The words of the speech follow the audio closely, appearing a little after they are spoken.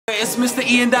this Mr.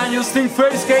 Ian Daniels thing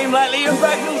first game like Liam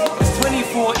Bagnall? It's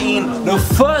 2014, the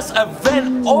first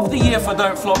event of the year for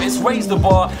Don't Flop. It's Raise the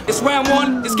Bar. It's round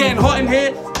one, it's getting hot in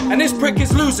here, and this prick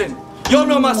is losing. Y'all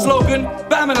know my slogan,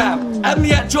 Bamalam, add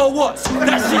me at Joe Watts.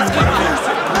 That shit's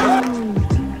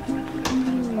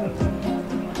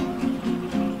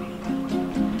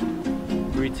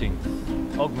confusing. Greetings,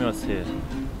 Ogmios here.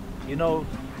 You know,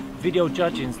 video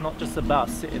judging's not just about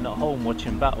sitting at home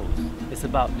watching battles. It's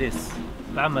about this,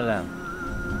 Bamalam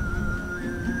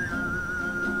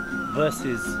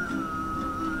versus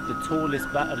the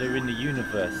tallest battler in the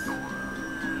universe,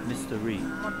 Mr. Reed.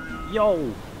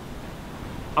 Yo,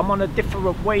 I'm on a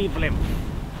different wavelength.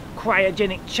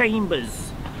 Cryogenic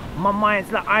chambers. My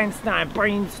mind's like Einstein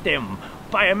brainstem.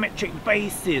 Biometric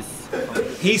basis.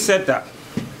 He said that.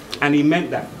 And he meant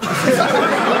that.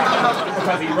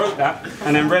 Because he wrote that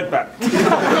and then read that.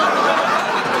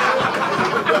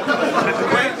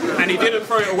 And he didn't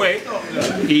throw it away,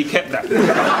 he kept that.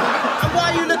 And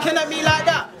why are you looking at me like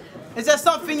that? Is there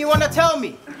something you want to tell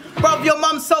me? Bruv, your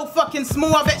mum's so fucking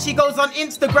small, I bet she goes on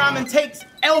Instagram and takes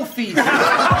selfies.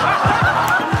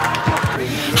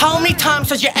 How many times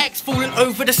has your ex fallen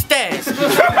over the stairs?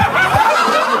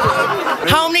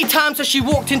 How many times has she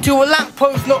walked into a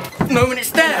lamppost not knowing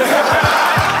it's there?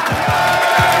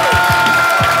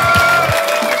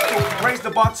 Raise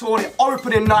the Bar tour, the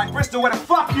opening night. Bristol, where the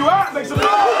fuck you at? Make some noise!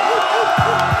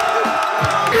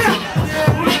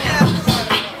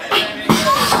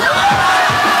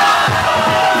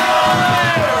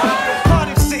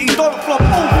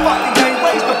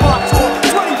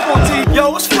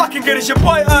 It's your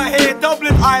boy out here,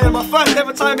 Dublin, Ireland. My first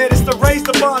ever time here. It's the Raise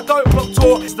the Bar Don't Flop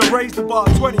tour. It's the Raise the Bar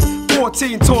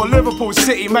 2014 tour. Liverpool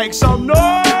City, make some noise!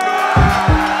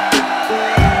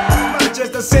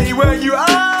 Manchester City, where you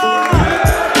are?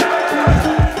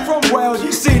 From Wales,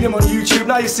 you've seen him on YouTube.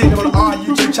 Now you've seen him on our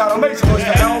YouTube channel. Make some noise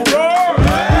for Elroy!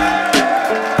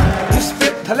 You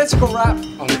spit political rap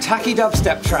on tacky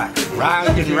dubstep tracks, round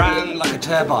and round like a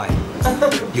turbine.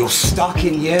 You're stuck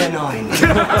in year 9.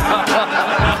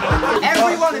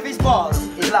 Every one of his bars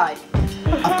is like,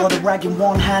 I've got a rag in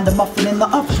one hand, a muffin in the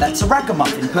other. That's a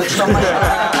ragamuffin perched on my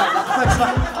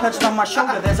perched on my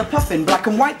shoulder. There's a puffin, black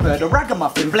and white bird, a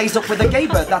ragamuffin. Blaze up with a gay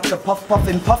bird. That's a puff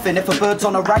puffin puffin. If a bird's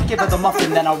on a rag, give her the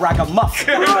muffin, then I'll rag a muff.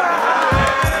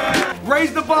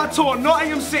 Raise the Bar tour,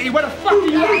 Nottingham City. Where the fuck are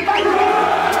you at?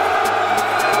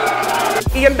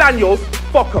 Ian Daniels,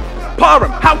 fuck him.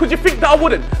 Parham, how could you think that I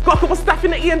wouldn't? Got a couple staff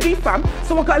in the E&D fam,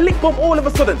 so I got a lick bomb all of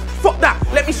a sudden. Fuck that,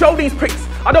 let me show these pricks.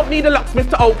 I don't need a locksmith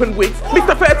to open wigs.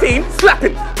 Mr. 13, slap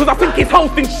him, cause I think he's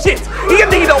hosting shit.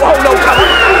 E&D don't hold no power.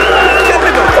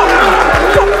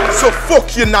 So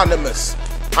fuck unanimous.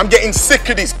 I'm getting sick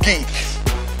of this geek.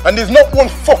 And there's not one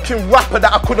fucking rapper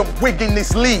that I couldn't wig in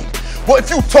this league. But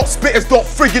if you top spitters don't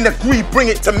friggin' agree, bring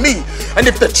it to me. And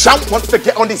if the champ wants to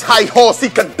get on his high horse, he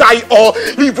can die or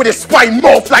leave with his spine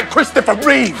morphed like Christopher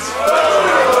Reeves.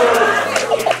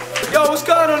 Yo, what's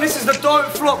going on? This is the Don't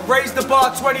Flop Raise the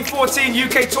Bar 2014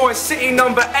 UK tour. It's city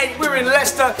number 8. We're in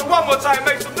Leicester. One more time,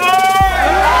 make some noise!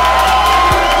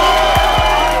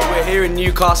 We're here in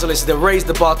Newcastle. It's the Raise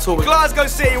the Bar tour. Glasgow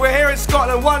City. We're here in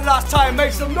Scotland. One last time,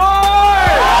 make some noise!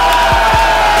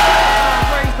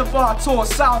 The Bar tour,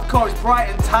 South Coast,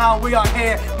 Brighton Town, we are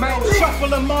here. Man,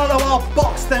 shuffle and Marlow, I'll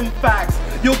box them fags.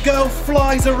 Your girl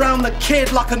flies around the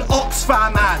kid like an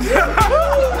Oxfam man.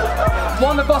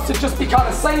 One of us would just be kind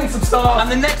of saying some stuff,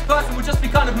 and the next person would just be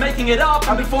kind of making it up,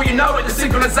 and before you know it, the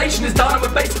synchronization is done, and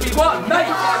we're basically what? Mate!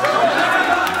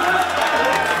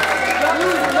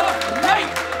 Mate!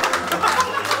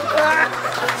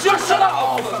 Just shut up!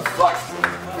 Oh, for fuck's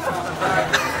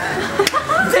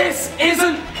sake. This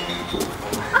isn't...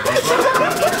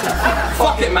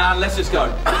 Fuck it, man, let's just go.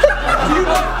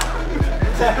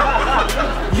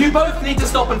 You both need to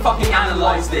stop and fucking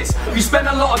analyse this. You spend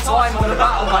a lot of time on a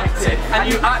battle like this, and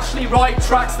you actually write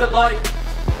tracks that like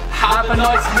have a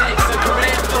nice mix, a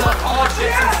career full of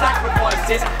hardships and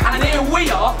sacrifices, and here we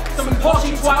are, some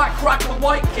poshy twat cracker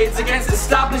white kids against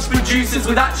established producers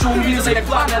with actual music they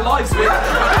plan their lives with.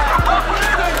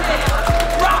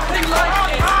 Rapping like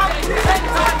this, 10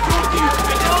 times confused,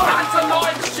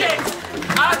 pantomime shit.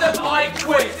 Adam, I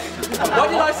quit. What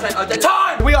did I say? Oh, the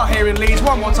time! We are here in Leeds.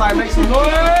 One more time, make some noise!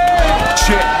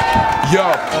 Shit,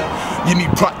 yo, you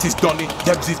need practice, Donny.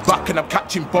 Debs is back and I'm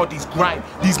catching bodies, grind.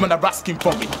 These men are asking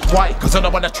for me. Why? Cause I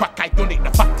know on the track I done it.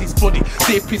 The fact is funny.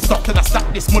 Stay pissed off till I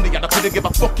stack this money, and I couldn't give a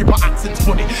fuck if my accent's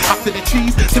funny. After the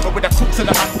cheese, simmer with the cooks and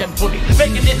the hand them bunny.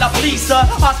 Making it like Lisa,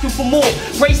 asking for more.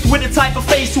 Raced with the type of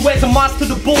face who wears a mask to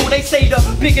the ball. They say the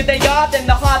bigger they are, then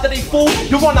the harder they fall.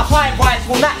 You're on a high rise,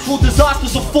 well natural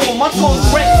disasters will fall. My tone's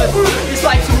reckless, it's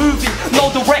like a movie.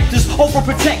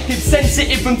 overprotective,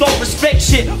 sensitive and don't respect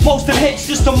shit. Posting hits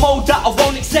just a mode that I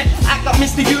won't accept. Act like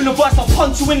Mr. Universe, I'll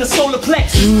punch you in the solar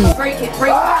plex. Break it,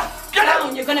 break it.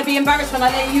 Down, you're gonna be embarrassed when I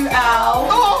lay you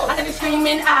out. And then be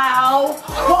screaming, ow.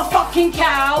 What a fucking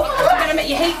cow. I'm gonna make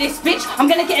you hate this bitch. I'm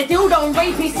gonna get a dildo and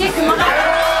rape me sick in my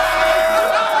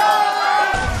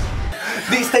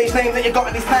These stage names that you got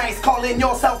in this nice. Calling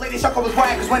yourself Lady Shock, I was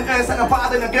right. Cause when Earth and a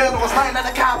bar and a girl, I was lying at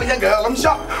the car with a girl, I'm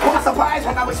shocked. What a surprise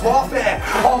when now it's warfare.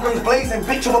 All guns blazing,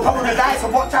 bitch, you will probably die. So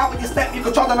watch out when you step, you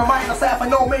control on the mind yourself. I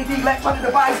know maybe electronic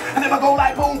device. And if I go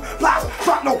like boom, blast,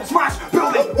 shrapnel, smash,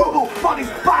 building, bubble, bodies,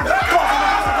 bang.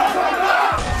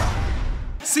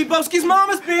 See, Boski's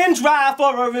mama's been dry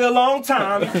for a real long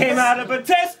time. He came out of a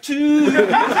test tube.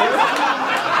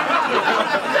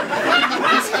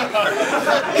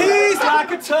 He's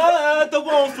like a turd that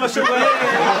won't flush away.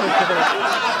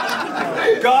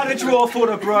 Got a drawer for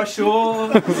the brush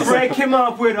or break him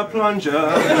up with a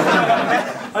plunger.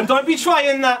 And don't be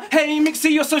trying that. Hey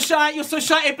Mixie, you're so shy,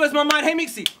 it blows my mind. Hey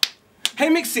Mixie. Hey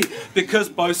Mixie, because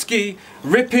Boski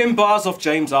ripping bars off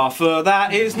James Arthur,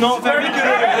 that is not very good.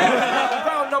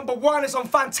 Round number 1 is on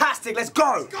fantastic, let's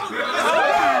go!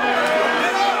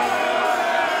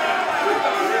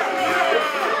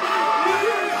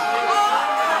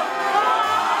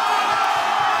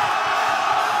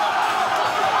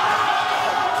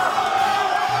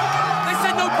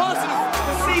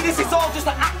 This is all just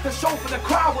an actor show for the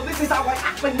crowd. Well, this is how I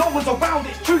act when no one's around.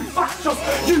 It's true facts. Just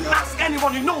you ask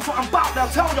anyone who knows what I'm about. They'll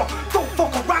tell you, don't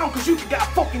fuck around, cause you can get a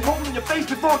fucking hole in your face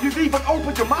before you've even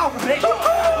opened your mouth, bitch.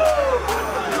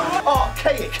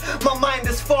 Archaic, my mind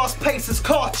is fast paced as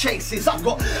car chases. I've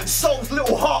got Soul's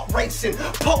little heart racing,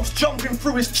 pulse jumping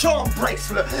through his charm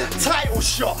bracelet. Title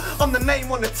shot, I'm the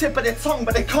name on the tip of their tongue,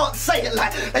 but they can't say it.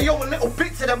 Like they owe a little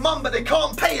bit to their mum, but they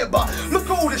can't pay it. But look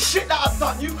at all the shit that I've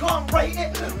done, you can't rate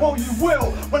it. Well, you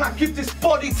will when I give this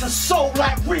body to Soul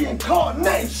like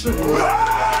reincarnation.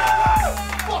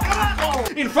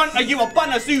 In front of you, a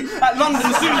bunner suit at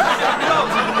London Zoo.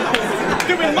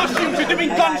 Doing mushrooms, you're doing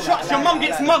gunshots. Your mum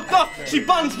gets mugged off. She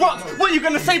buns rocks. What are you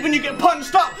gonna say when you get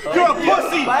punched up? You're a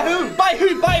pussy. By who? By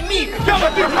who? By me.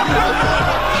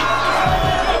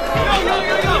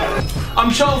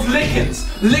 I'm Charles Lickens,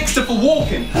 Lickster for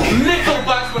walking,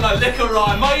 Lickleback when I lick a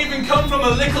rhyme. I even come from a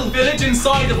little village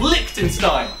inside of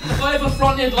Liechtenstein. If I ever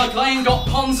fronted like I ain't got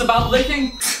puns about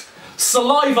licking,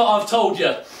 saliva I've told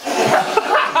you.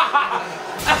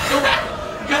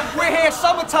 We're here,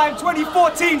 summertime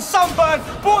 2014, sunburn,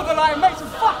 borderline, make some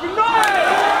fucking noise!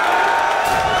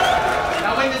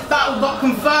 Now when this battle got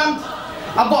confirmed,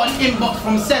 I got an inbox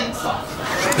from Sensor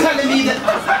telling me that...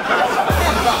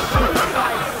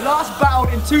 Last battled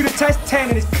in 2 to Test 10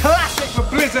 and it's classic for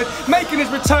Blizzard, making his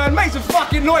return, make some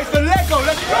fucking noise for Lego,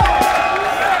 let's go!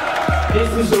 This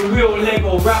is a real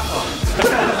Lego rapper.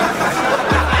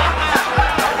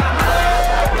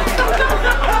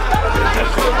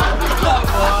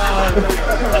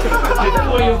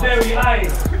 For your very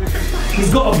eyes.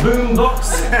 He's got a boom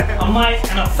box, a mic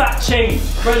and a fat chain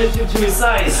relative to his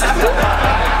size.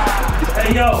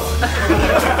 Hey yo.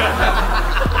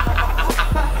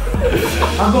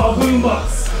 I've got a boom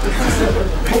box.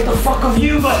 What the fuck have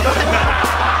you got?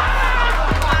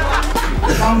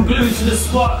 I'm glued to the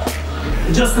spot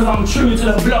just because I'm true to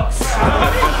the blocks.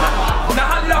 Now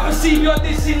how did I perceive your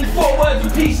dissing 4 words, you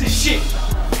piece of shit?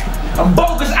 A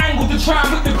bogus angle to try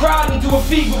and whip the crowd into a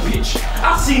fever pitch.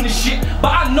 I've seen the shit,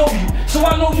 but I know you, so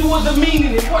I know you wasn't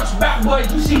meaning it. Watch back, boys,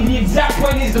 you see the exact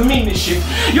point is the meanest shit.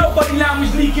 Your body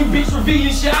language leaking, bitch,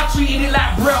 revealing shit. I treated it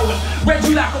like braille, read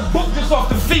you like a book just off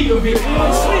the feel of it.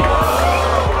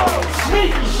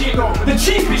 Sneaky shit, the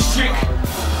cheapest trick.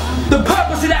 The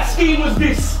purpose of that scheme was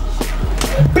this: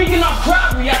 big enough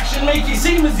crowd reaction, make it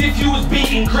seem as if you was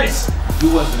beating Chris.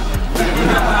 You wasn't.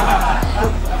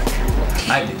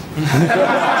 I did.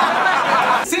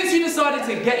 Since you decided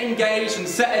to get engaged and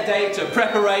set a date to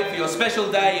preparate for your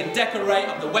special day and decorate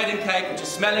up the wedding cake, which is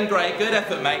smelling great, good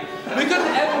effort, mate, we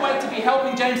couldn't ever wait to be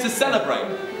helping James to celebrate.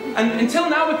 And until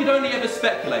now, we could only ever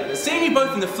speculate. But seeing you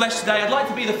both in the flesh today, I'd like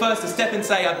to be the first to step and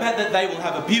say, I bet that they will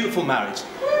have a beautiful marriage.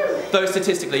 Though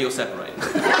statistically, you'll separate.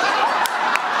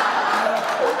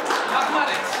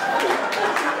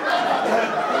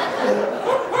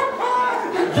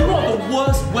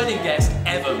 Worst wedding guest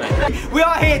ever, mate. We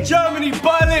are here, Germany,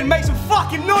 Berlin, make some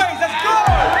fucking noise, let's go!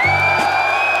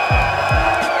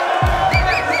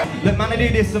 Look, man, I do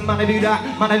this and man, I do that.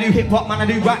 Man, I do hip hop, man, I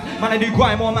do rap. Man, I do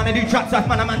grime or man, I do trap stuff.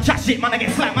 Man, I chat shit, man, I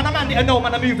get slapped. Man, I man, I know,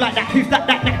 man, I move like that. Who's that,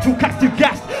 two cats, too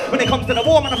gassed. When it comes to the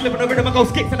war, man, I flip on the rhythm, I go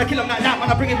skips and I kill them like that. Man,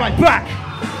 I bring it right back.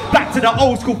 Back to the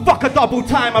old school, fuck a double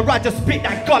time. I ride just spit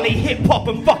that gully hip hop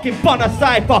and fucking bun a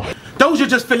cypher. Those are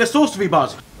just philosophy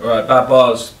bars. Alright, bad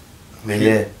bars.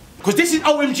 Yeah. Because this is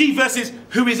OMG versus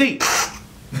Who Is He?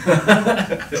 Mother!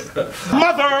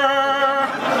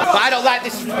 But I don't like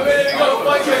this. What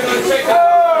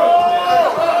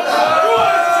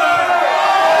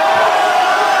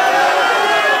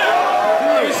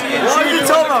are you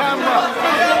talking about?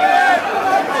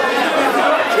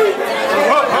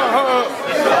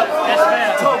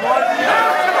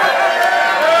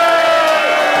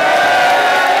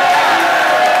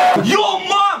 Your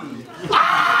mum!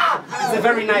 Ah! She's a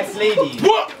very nice lady.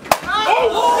 What?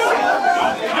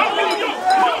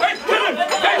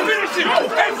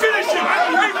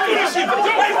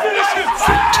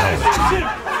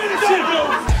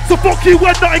 So fuck you,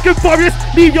 we're Nottingham Forest.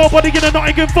 Leave your body in a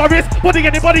Nottingham Forest. Body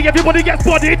anybody, everybody gets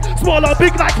bodied. Small or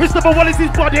big like Christopher Wallace's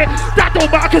body. That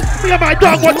don't matter, cause me and my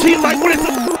dog want cheese like Wallace.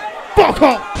 Fuck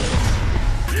up!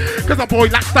 Cause a boy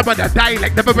like stubborn and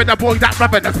dialect. Never been a boy that's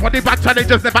ravenous. Funny bad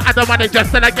challenges, never had a manager.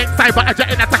 Still against cyber, a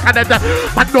jet in attack Canada.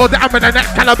 Man know that I'm in an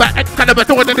Excalibur,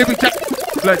 don't wanna be check.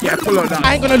 Blood, yeah, pull on that.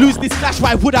 I ain't gonna lose this clash,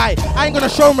 why would I? I ain't gonna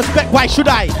show him respect, why should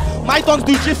I? My dons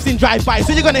do drifts in drive-by,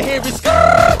 so you're gonna hear his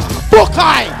fuck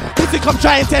I! Pussy come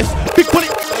try and test. Big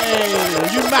bullet.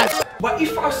 Hey, you mad? But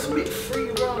if I submit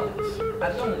 3 rounds,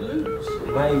 I don't lose.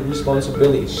 My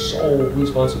responsibility, sole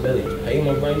responsibility, pay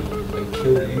my rent and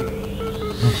kill you.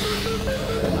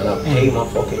 And I pay my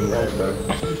fucking rent, bro.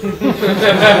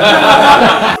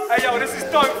 Hey yo, this is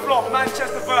Don't Flop,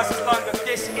 Manchester versus London.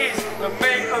 This is the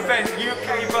main event,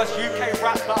 UK versus UK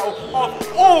rap battle of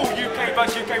all UK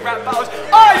versus UK rap battles.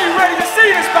 Are you ready to see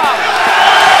this battle?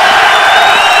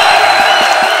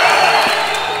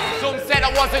 Some said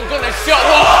I wasn't gonna show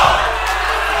up,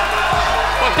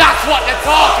 but that's what the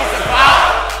talk is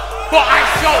about. But I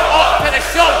show up to the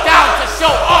showdown to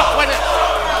show up when it's...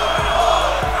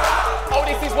 Oh,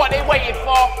 this is what they waited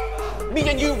for. Me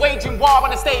and you waging war on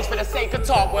the stage for the sake of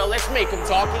talk. Well, let's make them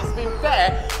talk. It's been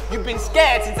fair. You've been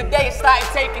scared since the day it started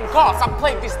taking costs. I've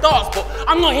played these stars, but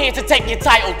I'm not here to take your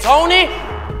title, Tony.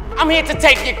 I'm here to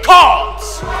take your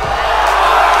cards.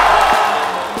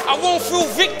 I won't feel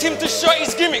victim to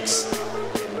Shorty's gimmicks.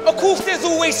 Of course, there's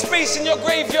always space in your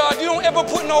graveyard. You don't ever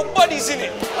put no bodies in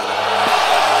it.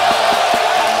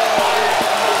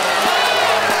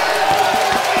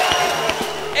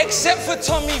 Except for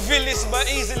Tommy Villis, but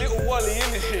he's a little wally,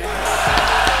 isn't he?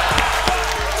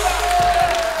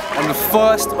 On the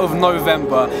 1st of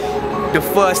November, the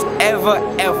first ever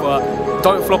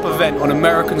Don't Flop event on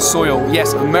American soil.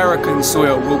 Yes, American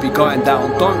soil will be going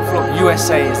down. Don't Flop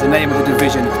USA is the name of the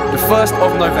division. The 1st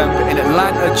of November in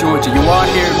Atlanta, Georgia. You are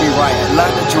hearing me right.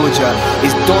 Atlanta, Georgia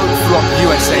is Don't Flop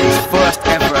USA's first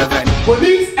ever event. When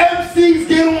these MCs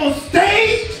get on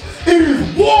stage, it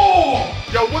is war!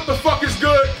 Yo, what the fuck is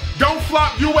good? Don't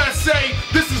Flop USA.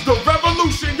 This is the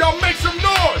revolution. Y'all make some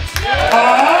noise.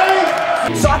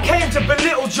 Alright. So I came to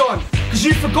belittle John, cause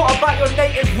you forgot about your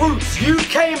native roots. You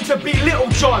came to be Little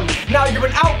John. Now you're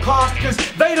an outcast cause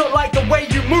they don't like the way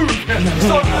you move.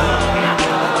 So,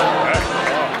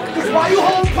 cause while you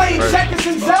home playing checkers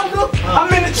and Zelda,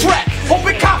 I'm in the trap,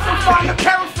 hoping cops will find the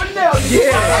paraphernalia.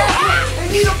 Yeah. They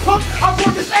need a pump, I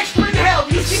want this extra in hell.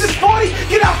 You see this party?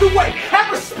 Get out the way.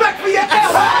 Have respect for your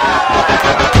L.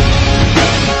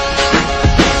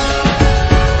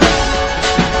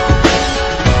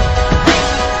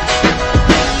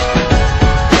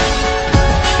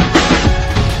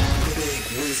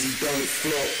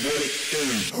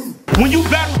 When you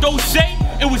battled O'Shea,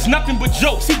 it was nothing but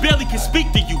jokes. He barely could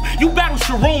speak to you. You battled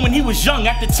Sharon when he was young.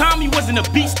 At the time, he wasn't a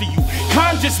beast to you.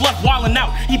 Khan just left wildin'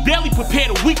 out. He barely prepared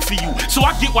a week for you. So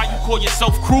I get why you call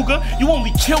yourself Kruger. You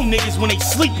only kill niggas when they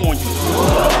sleep on you.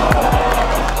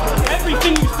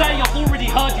 Everything you say, I've already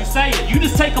heard you say it. You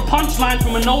just take a punchline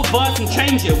from an old verse and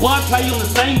change it. Wordplay on the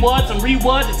same words and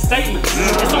reworded statements.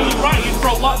 It's only right you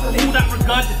throw up all that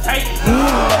regurgitate.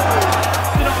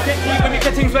 Get deep when we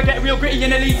get things, we get real gritty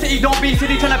in Elite City. Don't be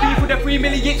silly, trying to be for the 3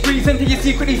 million reason till you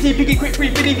secretly see piggy quick free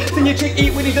fitty. Send your chick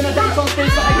eat winnies and a dance on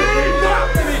stage so I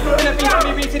get in a beat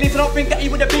me recently, so don't think that he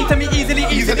would have beaten me easily.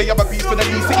 Easily, I'm a beast for the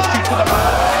East City streets for the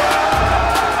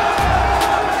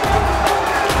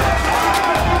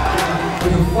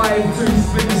With a 5-2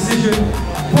 split decision,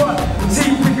 but the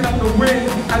team picking up the win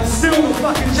and still the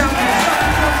fucking champions.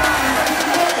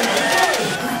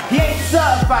 He ain't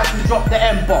certified to drop the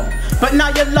M-bomb. But now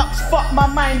your luck's fucked, my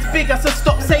mind's bigger, so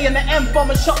stop saying the M-bomb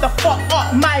and shut the fuck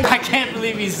up, mate. I can't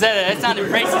believe he said it, that sounded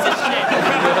racist as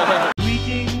shit.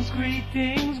 Greetings,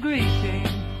 greetings, greetings.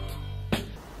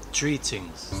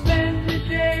 Treatings. Spend a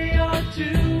day or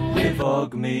two with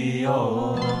Vog me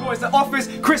on. Boys, the Office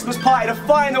Christmas party, the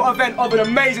final event of an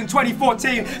amazing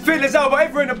 2014. Fiddler's Elbow,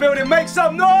 everyone in the building, make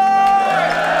some noise!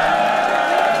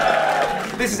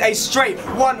 This is a straight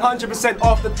 100%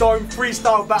 off the dome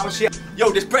freestyle battle shit.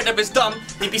 Yo, this Brett is done.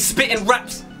 He be spitting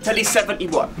raps till he's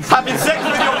 71. Having sex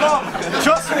with your mom,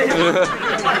 trust me.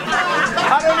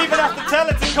 I don't even have to tell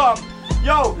her to come.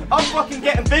 Yo, I'm fucking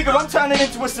getting bigger. I'm turning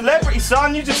into a celebrity,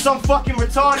 son. You're just some fucking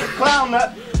retarded clown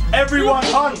that everyone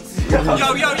hunts.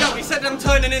 Yo, he said I'm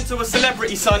turning into a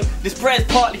celebrity, son. This Brett's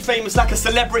partly famous like a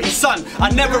celebrity son. I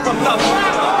never rubbed up.